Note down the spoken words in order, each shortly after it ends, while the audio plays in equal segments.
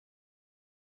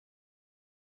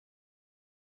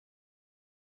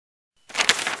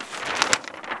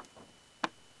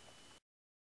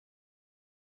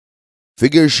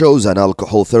Figure shows an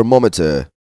alcohol thermometer.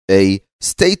 A.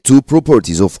 State two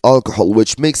properties of alcohol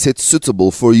which makes it suitable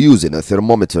for use in a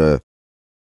thermometer.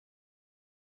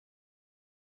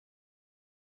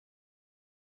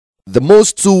 The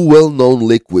most two well-known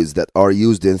liquids that are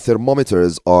used in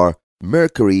thermometers are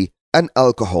mercury and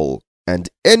alcohol, and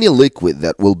any liquid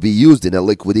that will be used in a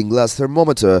liquid-in-glass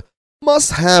thermometer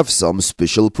must have some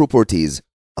special properties.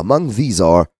 Among these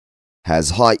are: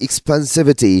 has high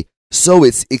expansivity, so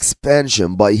its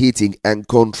expansion by heating and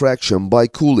contraction by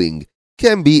cooling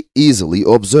can be easily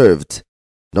observed.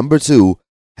 Number 2,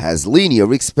 has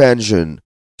linear expansion,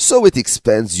 so it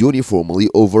expands uniformly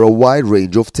over a wide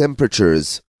range of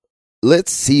temperatures.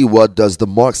 Let's see what does the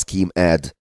mark scheme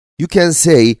add. You can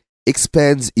say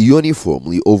expands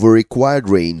uniformly over required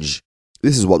range.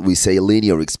 This is what we say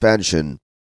linear expansion.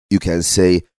 You can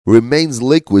say remains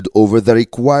liquid over the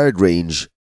required range,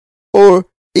 or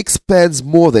expands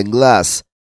more than glass,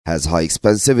 has high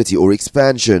expansivity or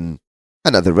expansion.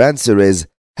 Another answer is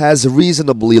has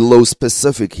reasonably low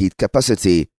specific heat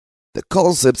capacity. The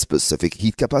concept specific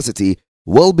heat capacity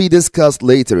will be discussed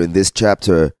later in this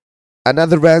chapter.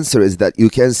 Another answer is that you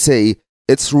can say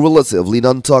it's relatively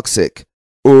non-toxic,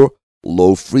 or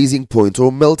low freezing point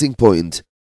or melting point,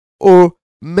 or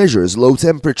measures low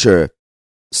temperature.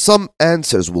 Some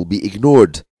answers will be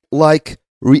ignored, like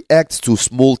reacts to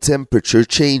small temperature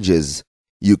changes.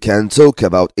 You can talk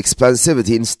about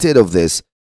expansivity instead of this.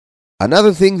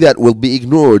 Another thing that will be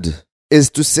ignored is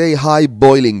to say high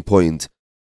boiling point.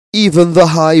 Even the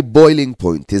high boiling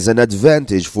point is an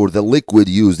advantage for the liquid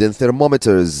used in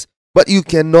thermometers, but you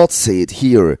cannot say it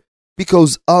here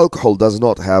because alcohol does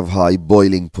not have high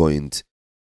boiling point.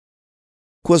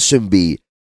 Question B.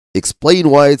 Explain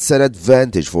why it's an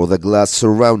advantage for the glass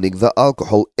surrounding the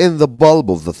alcohol in the bulb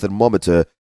of the thermometer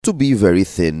to be very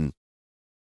thin.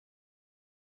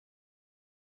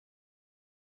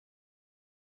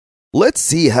 Let's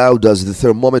see how does the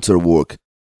thermometer work.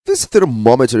 This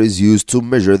thermometer is used to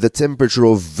measure the temperature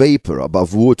of vapor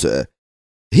above water.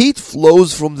 Heat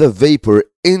flows from the vapor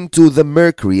into the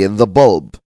mercury in the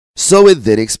bulb, so it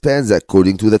then expands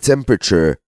according to the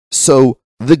temperature. So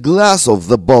the glass of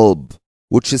the bulb,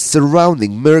 which is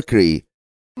surrounding mercury,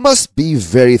 must be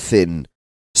very thin,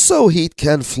 so heat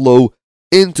can flow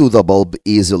into the bulb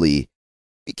easily.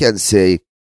 We can say,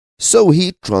 so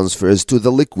heat transfers to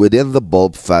the liquid in the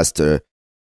bulb faster.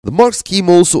 The mark scheme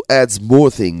also adds more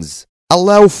things.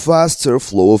 Allow faster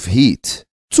flow of heat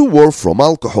to or from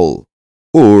alcohol,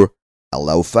 or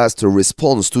allow faster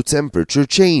response to temperature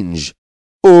change,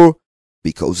 or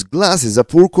because glass is a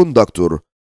poor conductor,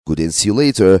 good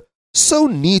insulator, so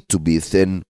need to be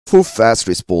thin for fast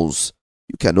response.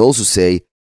 You can also say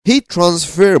heat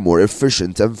transfer more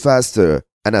efficient and faster.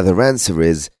 Another answer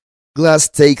is glass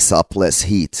takes up less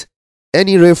heat.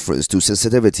 Any reference to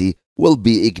sensitivity will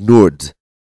be ignored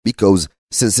because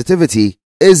sensitivity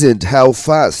isn't how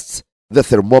fast the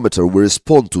thermometer will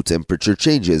respond to temperature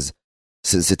changes.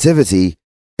 Sensitivity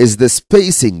is the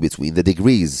spacing between the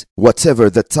degrees, whatever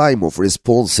the time of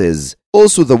response is.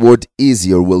 Also, the word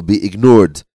easier will be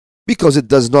ignored because it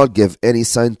does not give any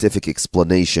scientific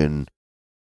explanation.